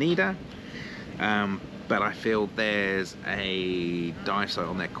Nusa Penida. But I feel there's a dive site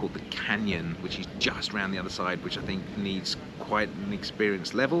on there called the Canyon, which is just around the other side, which I think needs quite an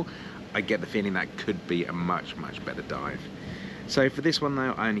experience level. I get the feeling that could be a much better dive. So for this one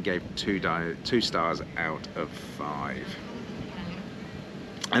though, I only gave 2 stars out of 5.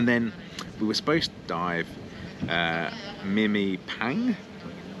 And then we were supposed to dive Mimi Pang,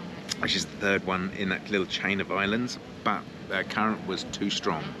 which is the 3rd one in that little chain of islands, but the current was too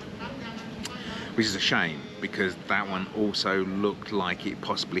strong, which is a shame because that one also looked like it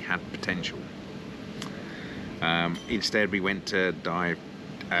possibly had potential. Instead we went to dive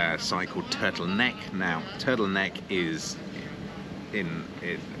a site called Turtleneck. Now Turtleneck is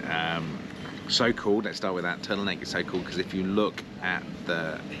so cool. Let's start with that. Turtleneck is so cool because if you look at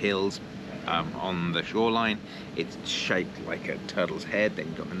the hills on the shoreline, it's shaped like a turtle's head, then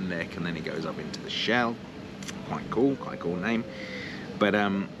you've got the neck, and then it goes up into the shell. Quite cool name. But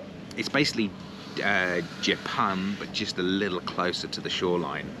it's basically Japan, but just a little closer to the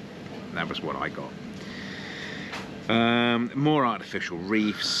shoreline. That was what I got. More artificial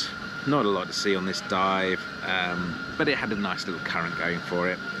reefs, not a lot to see on this dive, but it had a nice little current going for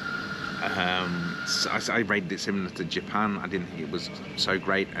it. So I rated it similar to Japan. I didn't think it was so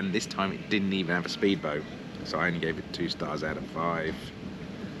great, and this time it didn't even have a speedboat, so I only gave it 2 stars out of 5.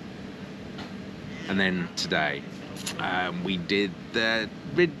 And then today we did the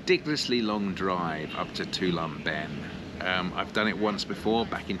ridiculously long drive up to Tulam Ben. I've done it once before,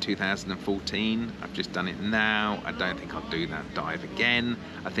 back in 2014. I've just done it now. I don't think I'll do that dive again.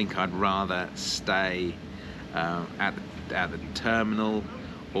 I think I'd rather stay at the terminal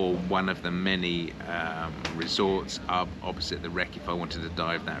or one of the many resorts up opposite the wreck if I wanted to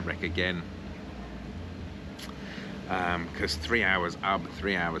dive that wreck again. Because 3 hours up,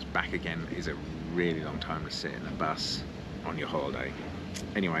 3 hours back again is a really long time to sit in a bus on your holiday.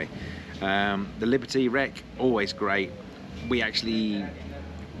 Anyway, the Liberty wreck, always great. We actually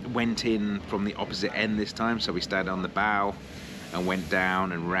went in from the opposite end this time, so we stayed on the bow and went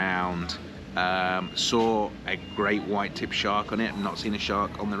down and round. Saw a great white tip shark on it. I've not seen a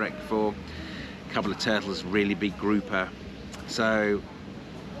shark on the wreck before. A couple of turtles, really big grouper. So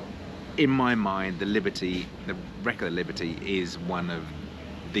in my mind, the wreck of the Liberty is one of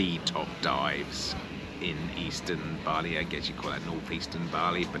the top dives in Eastern Bali. I guess you call that northeastern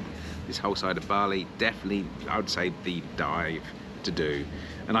Bali, but this whole side of Bali, definitely I would say the dive to do,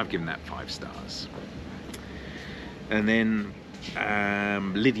 and I've given that 5 stars. And then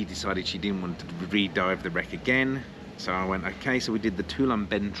Lydia decided she didn't want to re-dive the wreck again, so I went, okay, so we did the Tulam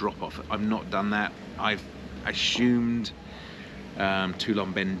Ben drop-off. I've not done that. I've assumed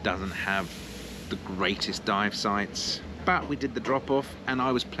Tulam Ben doesn't have the greatest dive sites, but we did the drop-off and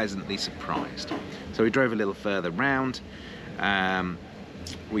I was pleasantly surprised. So we drove a little further round.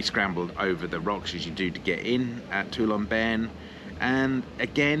 We scrambled over the rocks as you do to get in at Tulam Ben, and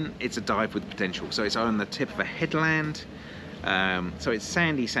again it's a dive with potential. So it's on the tip of a headland, so it's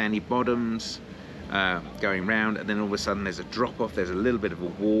sandy bottoms going round, and then all of a sudden there's a drop-off. There's a little bit of a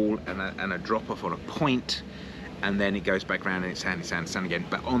wall and a drop-off on a point, and then it goes back around and it's sandy again.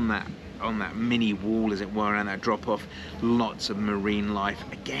 But on that mini wall, as it were, and that drop-off, lots of marine life.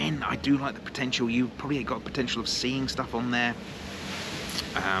 Again, I do like the potential. You've probably got potential of seeing stuff on there.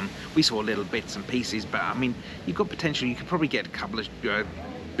 We saw little bits and pieces, but I mean, you've got potential. You could probably get a couple of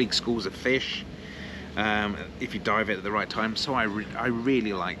big schools of fish if you dive it at the right time. So I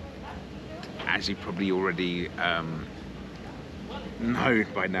really like, as you probably already know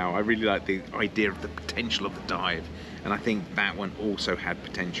by now, I really like the idea of the potential of the dive, and I think that one also had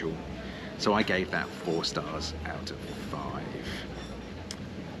potential. So I gave that 4 stars out of 5.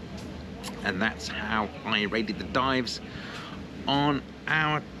 And that's how I rated the dives on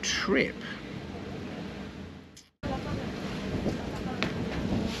our trip.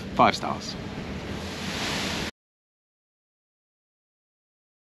 5 stars.